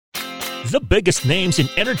The biggest names in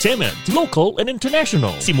entertainment, local and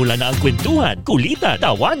international. Simula na ang kwentuhan, kulitan,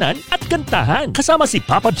 tawanan at kantahan. Kasama si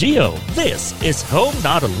Papa Gio. This is Home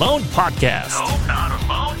Not Alone Podcast. Home Not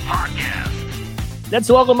Alone Podcast.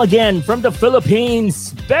 Let's welcome again from the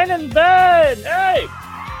Philippines, Ben and Ben. Hey!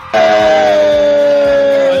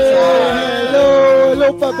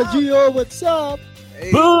 Hello, Papa Gio. What's up?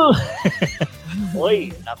 Hey. Boo!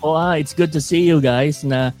 Oy, ako it's good to see you guys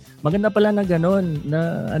na maganda pala na ganun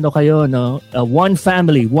na ano kayo no, one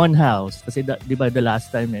family, one house kasi di ba the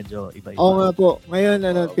last time medyo iba-iba. Oo nga po. Ngayon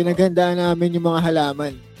pinaghandaan namin yung mga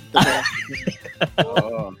halaman.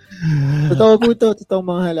 Totoo po to, totoong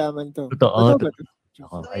mga halaman to. Totoo.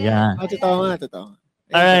 Ayan. Totoo nga.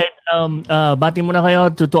 Alright, bati muna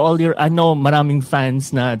kayo to all your, I know maraming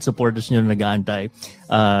fans na at supporters nyo na nag-aantay.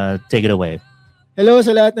 Take it away. Hello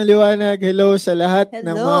sa lahat ng liwanag. Hello sa lahat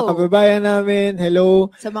ng mga kababayan namin.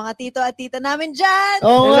 Hello. Sa mga tito at tita namin dyan.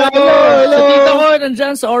 Oh, hello. Sa tita ko,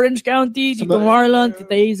 nandyan sa Orange County. Tito Marlon,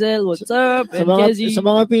 Tita Hazel, what's up? And Kezi. Sa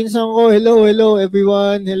mga pinsan ko, hello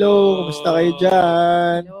everyone. Hello. Kumusta kayo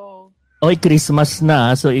dyan? Hello. Okay, Christmas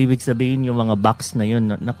na. So, ibig sabihin yung mga box na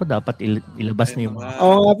yun. Naku, dapat ilabas na yung mga...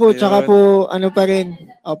 Oo nga po. Tsaka po, ano pa rin.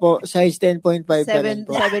 Opo, size 10.5 pa rin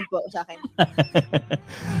po. 7 po sa akin.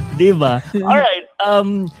 Diba? Alright.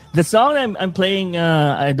 The song I'm playing,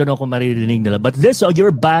 I don't know kung maririnig nila. But this song,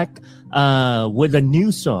 you're back with a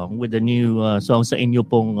new song. With a new song sa inyo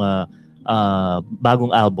pong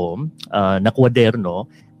bagong album na Kwaderno.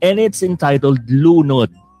 And it's entitled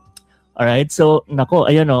Lunod. Alright, so nako,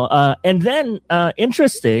 ayan o. And then,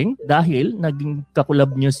 interesting, dahil naging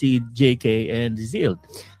kakulab nyo si JK and Zild.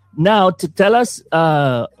 Now, to tell us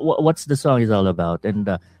what's the song is all about. And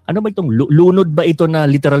ano ba itong lunod ba ito na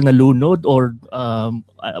literal na lunod? Or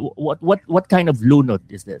what kind of lunod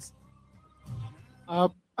is this?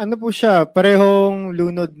 Ano po siya? Parehong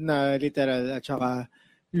lunod na literal at saka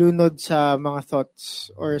lunod sa mga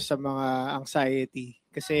thoughts or sa mga anxiety.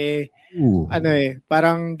 Kasi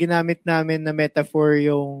parang ginamit namin na metaphor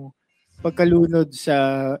yung pagkalunod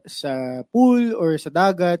sa pool or sa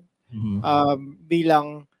dagat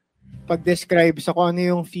bilang pag-describe sa kung ano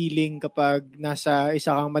yung feeling kapag nasa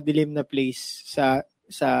isa kang madilim na place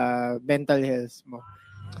sa mental health mo.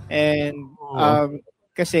 And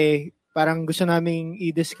kasi parang gusto naming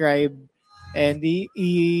i-describe and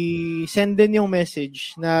i-send din yung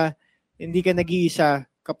message na hindi ka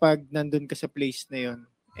nag-iisa kapag nandun ka sa place na yon.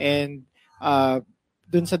 And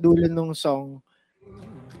dun sa dulo ng song,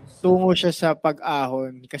 tungo siya sa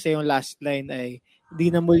pag-ahon kasi yung last line ay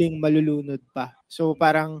di na muling malulunod pa. So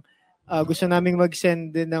parang gusto naming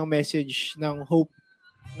mag-send din ng message ng hope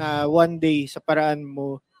na one day sa paraan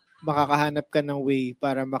mo makakahanap ka ng way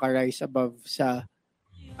para makarise above sa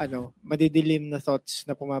madidilim na thoughts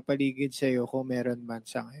na pumapaligid sa iyo kung meron man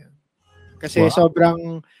sa ngayon. Kasi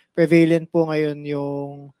sobrang prevalent po ngayon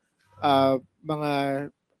yung mga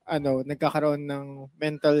nagkakaroon ng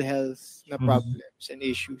mental health na problems and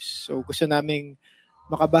issues. So gusto naming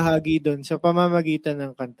makabahagi doon sa pamamagitan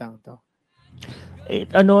ng kantang to.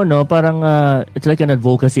 Parang it's like an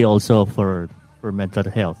advocacy also for mental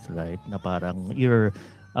health, right? Na parang you're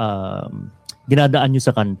ginadaan nyo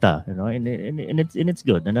sa kanta, and it's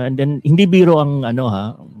good. And then hindi biro ang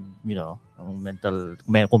ang mental,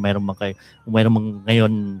 kung meron man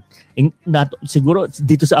ngayon, siguro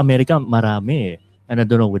dito sa Amerika marami and I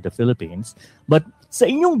don't know with the Philippines, but sa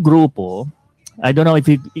inyong grupo, I don't know if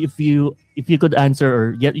you could answer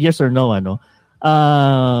or yes or no,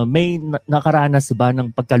 may nakaranas ba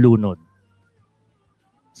ng pagkalunod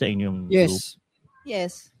sa inyong Yes.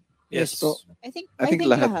 group? Yes po. I think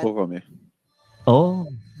lahat po kami. Oh.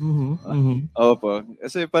 Opo.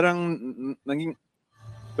 Kasi parang naging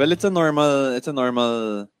it's a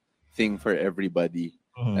normal thing for everybody.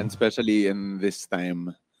 And especially in this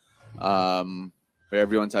time where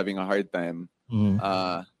everyone's having a hard time.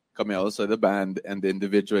 Kami also, the band, and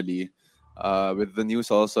individually with the news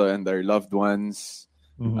also and our loved ones.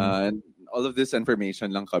 And all of this information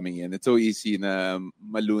lang coming in. It's so easy na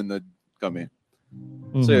malunod kami.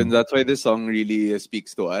 So yun, that's why this song really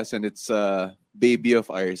speaks to us, and it's a baby of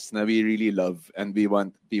ours na we really love and we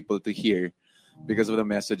want people to hear because of the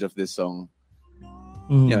message of this song.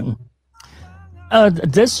 Yeah.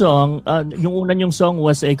 This song, yung una yung song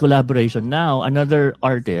was a collaboration. Now, another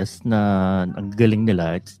artist na ang galing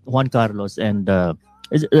nila, it's Juan Carlos and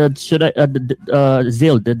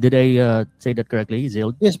Zild. Did I say that correctly?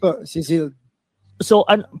 Zild? Yes po, si Zild. So,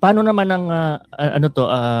 paano naman ang,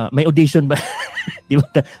 may audition ba? Di ba?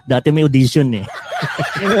 Dati may audition eh.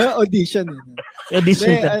 Audition.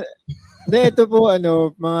 Audition. Ito po,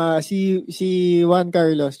 mga si Juan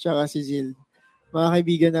Carlos tsaka si Zild. mga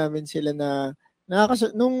kaibigan namin sila na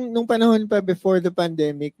nung panahon pa before the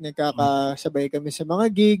pandemic, nagkakasabay kami sa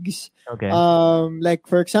mga gigs. Okay. Like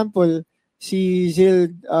for example, si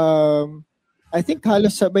Zil, I think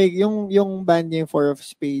halos sabay yung band niya, Four of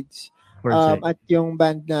Spades. At yung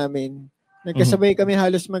band namin, nagkasabay kami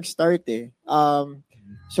halos mag-start eh.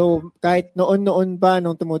 So kahit noon pa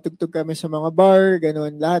nung tumutugtog kami sa mga bar,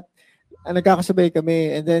 ganun, lahat nagkakasabay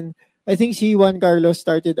kami. And then I think si Juan Carlos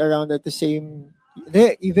started around at the same,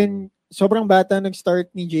 even sobrang bata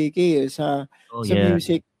nag-start ni JK sa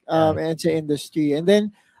music and sa industry. And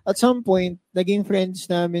then at some point naging friends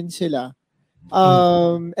namin sila.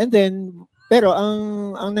 And then pero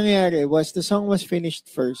ang nangyari was the song was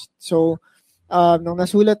finished first. So nung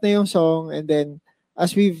nasulat na yung song, and then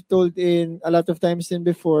as we've told in a lot of times din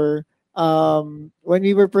before, when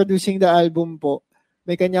we were producing the album po,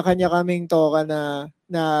 may kanya-kanya kaming toka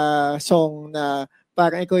na song na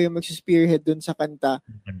parang ikaw yung mag-spearhead dun sa kanta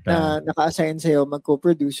na naka-assign sa'yo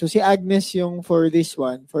mag-co-produce. So si Agnes yung for this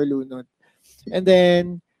one, for Lunod. And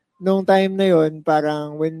then nung time na yon,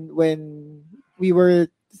 parang when we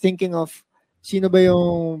were thinking of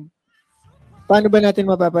paano ba natin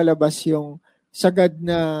mapapalabas yung sagad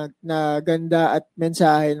na ganda at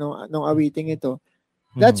mensahe nung awiting ito.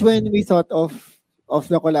 That's when we thought of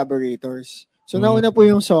the collaborators. So nauna po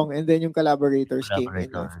yung song, and then yung collaborators came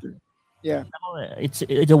in after. Yeah. It's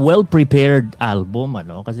a well-prepared album,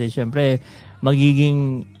 kasi syempre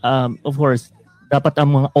magiging of course dapat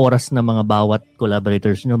ang mga oras na mga bawat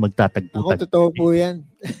collaborators nyo magtatagpo. Ako, totoo po yan.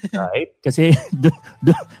 Right? Kasi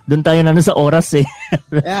doon tayo na sa oras eh.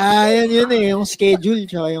 Yun eh, yung schedule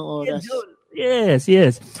tsaka yung oras. Yes.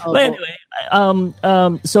 Okay. But anyway,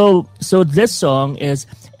 so this song is,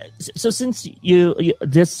 so since you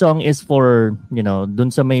this song is for,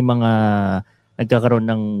 dun sa may mga nagkakaroon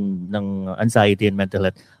ng anxiety and mental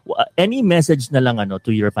health, any message na lang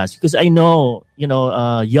to your fans? Because I know,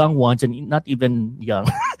 young ones and not even young,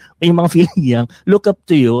 yung mga feeling young, look up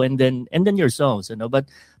to you and then your songs, but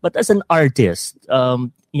as an artist,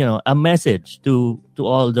 a message to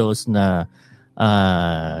all those na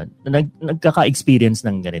nagkaka-experience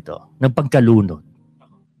ng ganito, ng pagkalunod.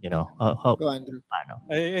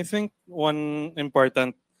 I think one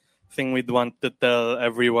important thing we'd want to tell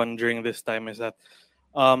everyone during this time is that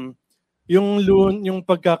yung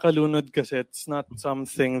pagkakalunod kasi, it's not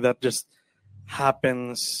something that just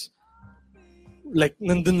happens like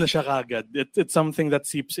nandun na siya kagad. It's something that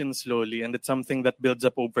seeps in slowly, and it's something that builds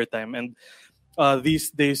up over time. And these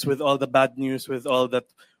days, with all the bad news, with all that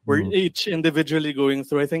we're each individually going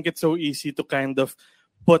through, I think it's so easy to kind of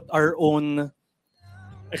put our own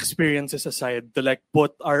experiences aside, to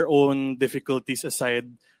put our own difficulties aside,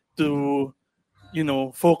 to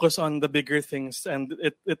focus on the bigger things. And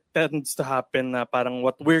it tends to happen na parang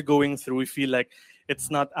what we're going through, we feel like it's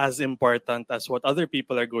not as important as what other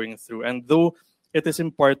people are going through. And though it is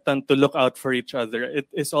important to look out for each other, it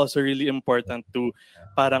is also really important to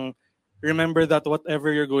parang remember that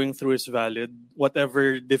whatever you're going through is valid.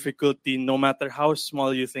 Whatever difficulty, no matter how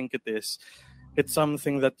small you think it is, it's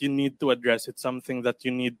something that you need to address. It's something that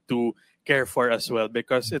you need to care for as well,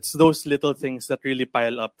 because it's those little things that really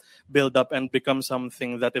pile up, build up, and become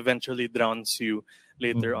something that eventually drowns you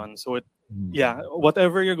later on. So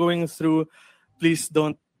whatever you're going through, please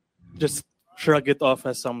don't just shrug it off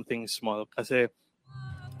as something small. Kasi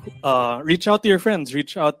reach out to your friends,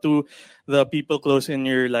 reach out to the people close in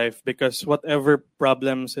your life, because whatever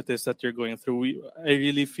problems it is that you're going through, I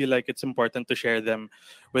really feel like it's important to share them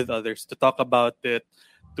with others, to talk about it,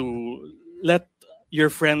 to let your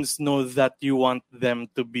friends know that you want them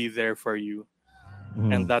to be there for you.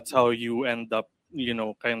 And that's how you end up,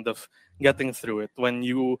 kind of getting through it. When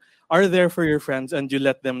you are there for your friends and you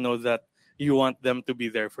let them know that you want them to be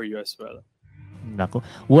there for you as well. Nako.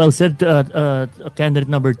 Well said, candidate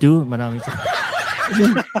number 2. Maraming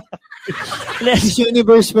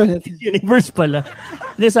Universe pala. Universe pala.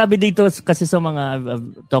 Sabi dito kasi sa mga,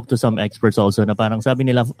 talk to some experts also, na parang sabi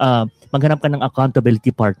nila, maghanap ka ng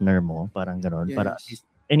accountability partner mo, parang gano'n. Yes. Para at least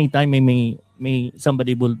anytime may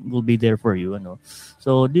somebody will be there for you,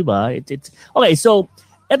 So, di ba? It's okay. So,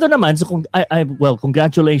 eto naman, so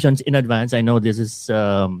congratulations in advance. I know this is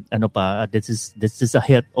this is a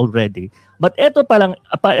hit already. But eto pa lang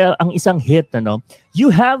ang isang hit, You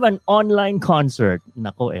have an online concert.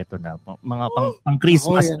 Nako, eto na. Mga pang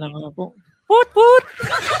Christmas. Yan nga po. What?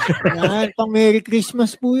 Yan, pang Merry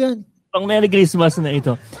Christmas po yan. Pang Merry Christmas na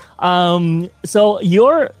ito. So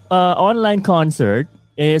your online concert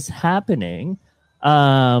is happening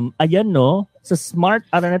sa Smart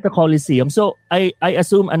Araneta Coliseum. So I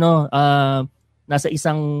assume nasa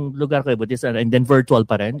isang lugar kayo, but and then virtual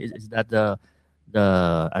pa rin. Is that the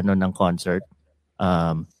ng concert.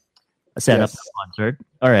 Setup ng concert.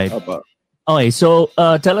 All right. Opo. Okay, so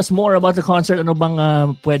tell us more about the concert. Ano bang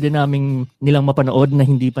pwede naming nilang mapanood na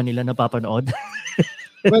hindi pa nila napapanood?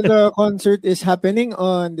 Well, the concert is happening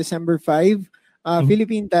on December 5,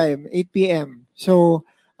 Philippine time, 8 p.m. So,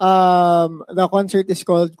 the concert is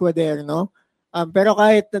called Cuaderno. Pero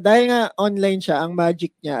dahil nga online siya, ang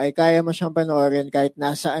magic niya ay kaya mo siyang panoorin kahit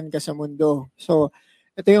nasaan ka sa mundo. So,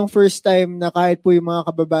 ito yung first time na kahit po yung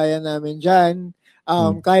mga kababayan namin dyan,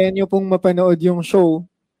 kaya nyo pong mapanood yung show.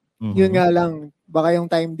 Yun nga lang, baka yung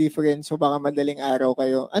time difference, so baka madaling araw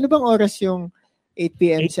kayo. Ano bang oras yung 8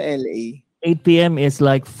 p.m. sa LA? 8 p.m. is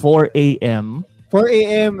like 4 a.m. 4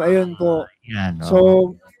 a.m. Ayun po. Yan.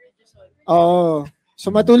 So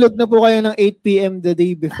matulog na po kayo ng 8 p.m. the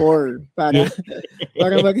day before para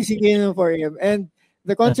magising kayo ng 4 a.m. And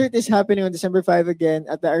the concert is happening on December 5 again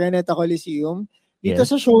at the Araneta Coliseum. Dito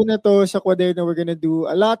sa show na to, sa Cuaderno, we're gonna do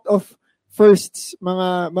a lot of firsts,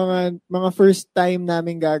 mga first time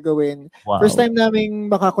namin gagawin. Wow. First time namin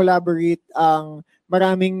makakollaborate ang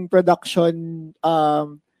maraming production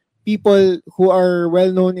people who are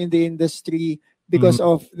well known in the industry because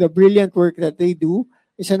of the brilliant work that they do.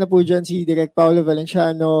 Isa na po dyan si Direk Paolo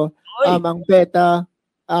Valenciano, ang PETA.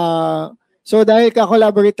 So dahil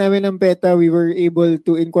ka-collaborate namin ng PETA, we were able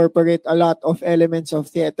to incorporate a lot of elements of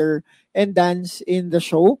theater and dance in the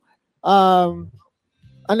show.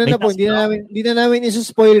 Hindi na namin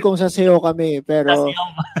isa-spoil kung sasayaw kami, pero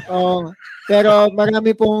pero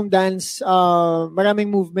marami pong dance,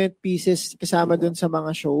 maraming movement pieces kasama dun sa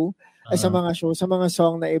mga show, sa mga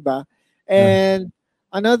song na iba. And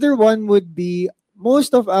another one would be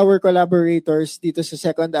most of our collaborators dito sa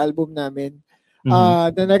second album namin,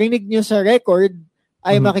 na narinig nyo sa record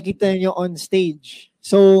ay makikita nyo on stage.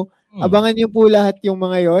 So, abangan nyo po lahat yung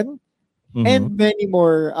mga yon. And many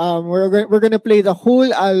more. We're gonna play the whole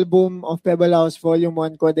album of Pebble House Volume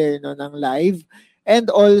 1 Cuaderno ng live. And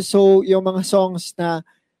also, yung mga songs na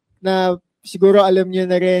siguro alam nyo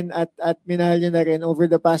na rin at minahal nyo na rin over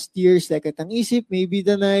the past years, like Atang Isip, Maybe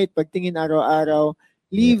the Night, Pagtingin Araw-Araw,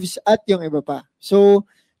 Leaves, at yung iba pa. So,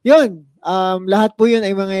 yun. Lahat po yun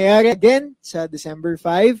ay mangyayari again sa December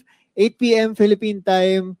 5, 8 p.m. Philippine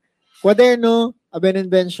time, Cuaderno, a Ben and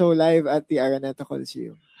Ben show live at the Araneta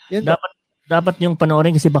Coliseum. Yun Dapat yung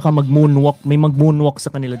panoorin kasi baka may mag-moonwalk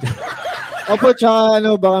sa kanila dyan. Opo, tsaka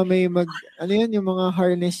baka may yung mga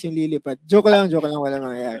harness yung lilipat. Joke lang, wala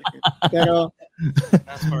mangyayari. Pero,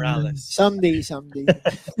 someday.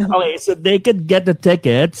 Okay, so they could get the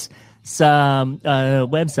tickets sa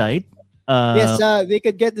website. Yes, they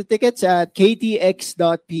could get the tickets at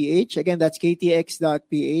ktx.ph. Again, that's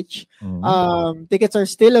ktx.ph. Tickets are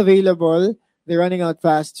still available. They're running out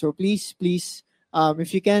fast. So please,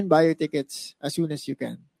 if you can, buy your tickets as soon as you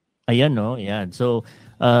can. Ayan, no? Ayan. So,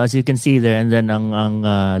 as you can see there, and then ang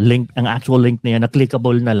link, ang actual link na yan, na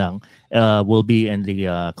clickable na lang, will be in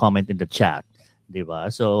the comment in the chat.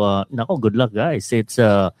 Diba? So, good luck, guys. It's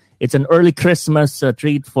an early Christmas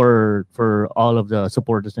treat for all of the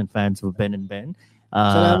supporters and fans of Ben and Ben.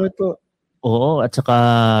 Salamat po. Oo, at saka,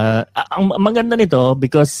 ang maganda nito,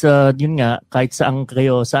 because yun nga, kahit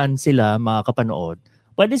saan sila makakapanood,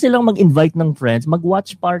 pwede silang mag-invite ng friends,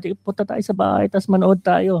 mag-watch party, punta tayo sa bahay, tapos manood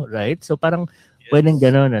tayo, right? So parang pwedeng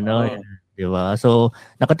gano'n, di ba? So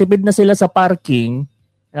nakatipid na sila sa parking,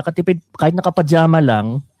 kahit nakapajama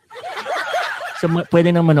lang, so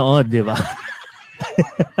pwede nang manood, di ba?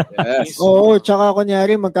 Yes. Oo, tsaka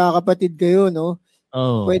kunyari magkakapatid kayo, no?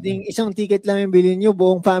 Oh. Pwedeng isang ticket lang yung bilhin nyo,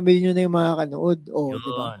 buong family nyo na yung makakanood.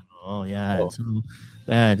 Di ba? Oh, yan.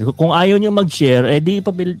 So, kung ayaw nyo mag-share, di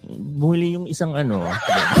bumili yung isang diba?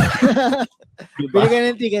 Bili ka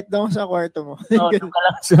ng ticket doon sa kwarto mo.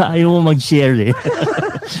 Ayaw mo mag-share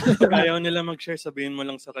Ayaw nila mag-share, sabihin mo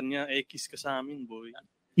lang sa kanya, kiss ka sa amin, boy.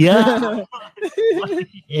 Yeah.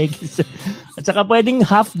 At saka pwedeng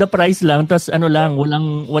half the price lang, tas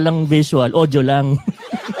walang visual, audio lang.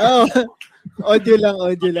 Audio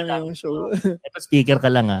lang yung show. Ito sticker ka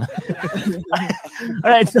lang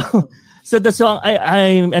Alright, so the song,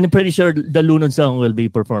 I'm pretty sure the Lunod song will be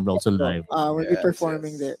performed also live. We'll be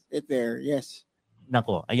performing it there, yes.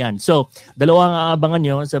 Nako, ayan. So, dalawang aabangan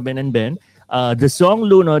nyo sa Ben and Ben. The song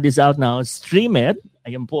Lunod is out now. Stream it.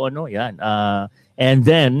 Ayan po, yan. And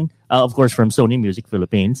then, of course, from Sony Music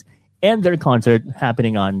Philippines. And their concert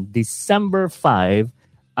happening on December 5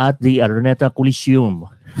 at the Araneta Coliseum.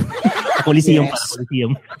 Coliseum.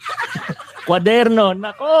 Cuaderno.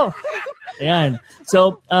 Nako! Ayan.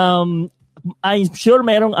 So, I'm sure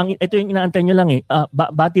ito yung inaantay nyo lang eh.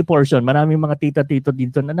 Bati portion. Maraming mga tita-tito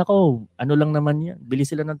dito na nako, ano lang naman yan. Bili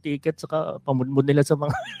sila ng ticket saka pamudmud nila sa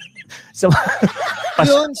mga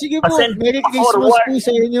Yun, sige po. Merry Christmas po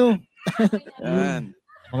sa inyo. Yan.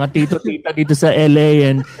 Mga tito-tita dito sa LA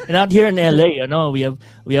and out here in LA,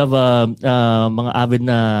 we have mga avid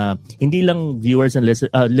na hindi lang viewers and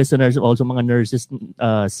listeners, also mga nurses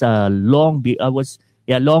sa Long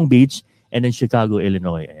Beach and in Chicago,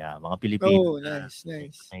 Illinois. Yeah, mga Pilipino. Oh, nice.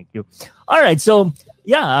 Thank you. All right, so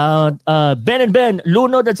Ben and Ben,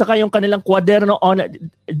 Lunod at saka yung kanilang kwaderno on.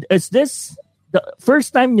 Is this the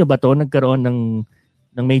first time nyo ba to nagkaroon ng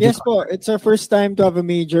major? Yes po, it's our first time to have a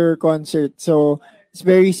major concert. So it's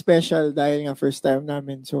very special dahil nga first time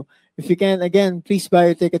namin. So if you can, again, please buy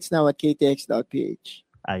your tickets now at ktx.ph.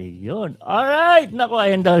 Ayun. Alright. Naku,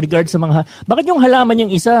 and regard sa mga... Bakit yung halaman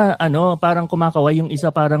yung isa, parang kumakaway, yung isa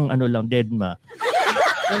parang lang, deadma?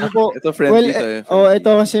 Ano po? Ito friendly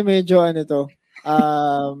ito kasi medyo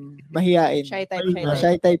mahiyain. Shy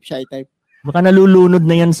type. Baka nalulunod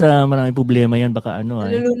na yan sa maraming problema yan. Baka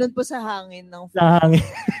nalulunod po sa hangin. Sa hangin.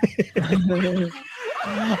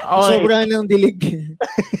 Sobrang ng dilig.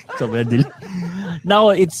 Sobrang dilig. Now,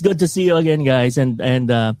 it's good to see you again, guys. And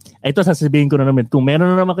ito sasabihin ko na naman, kung meron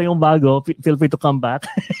na naman kayong bago, feel free to come back.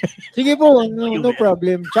 Sige po, no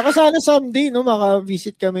problem. Tsaka sana someday,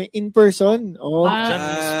 maka-visit kami in person.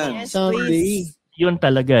 Yes, someday. please. Yun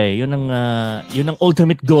talaga eh. Yun ang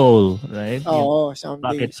ultimate goal, right? Oo,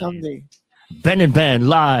 someday. Ben and Ben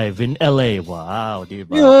live in LA. Wow, di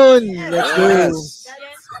ba? Yun, let's go.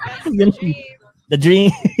 The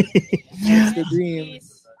dream. That's the dream.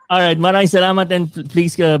 All right, maraming salamat and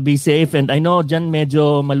please be safe. And I know dyan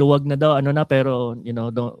medyo maluwag na daw, pero,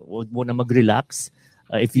 huwag mo na mag-relax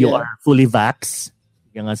if you are fully vax.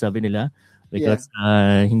 Yan nga sabi nila. Because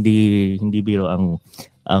hindi biro ang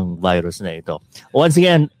virus na ito. Once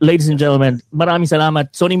again, ladies and gentlemen, maraming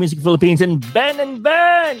salamat. Sony Music Philippines and Ben!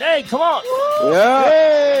 Hey, come on! Yeah!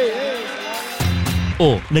 Hey!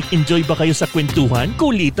 Nag-enjoy ba kayo sa kwentuhan,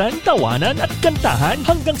 kulitan, tawanan at kantahan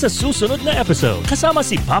hanggang sa susunod na episode? Kasama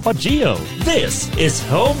si Papa Gio. This is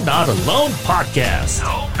Home Not Alone Podcast.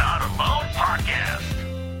 Home Not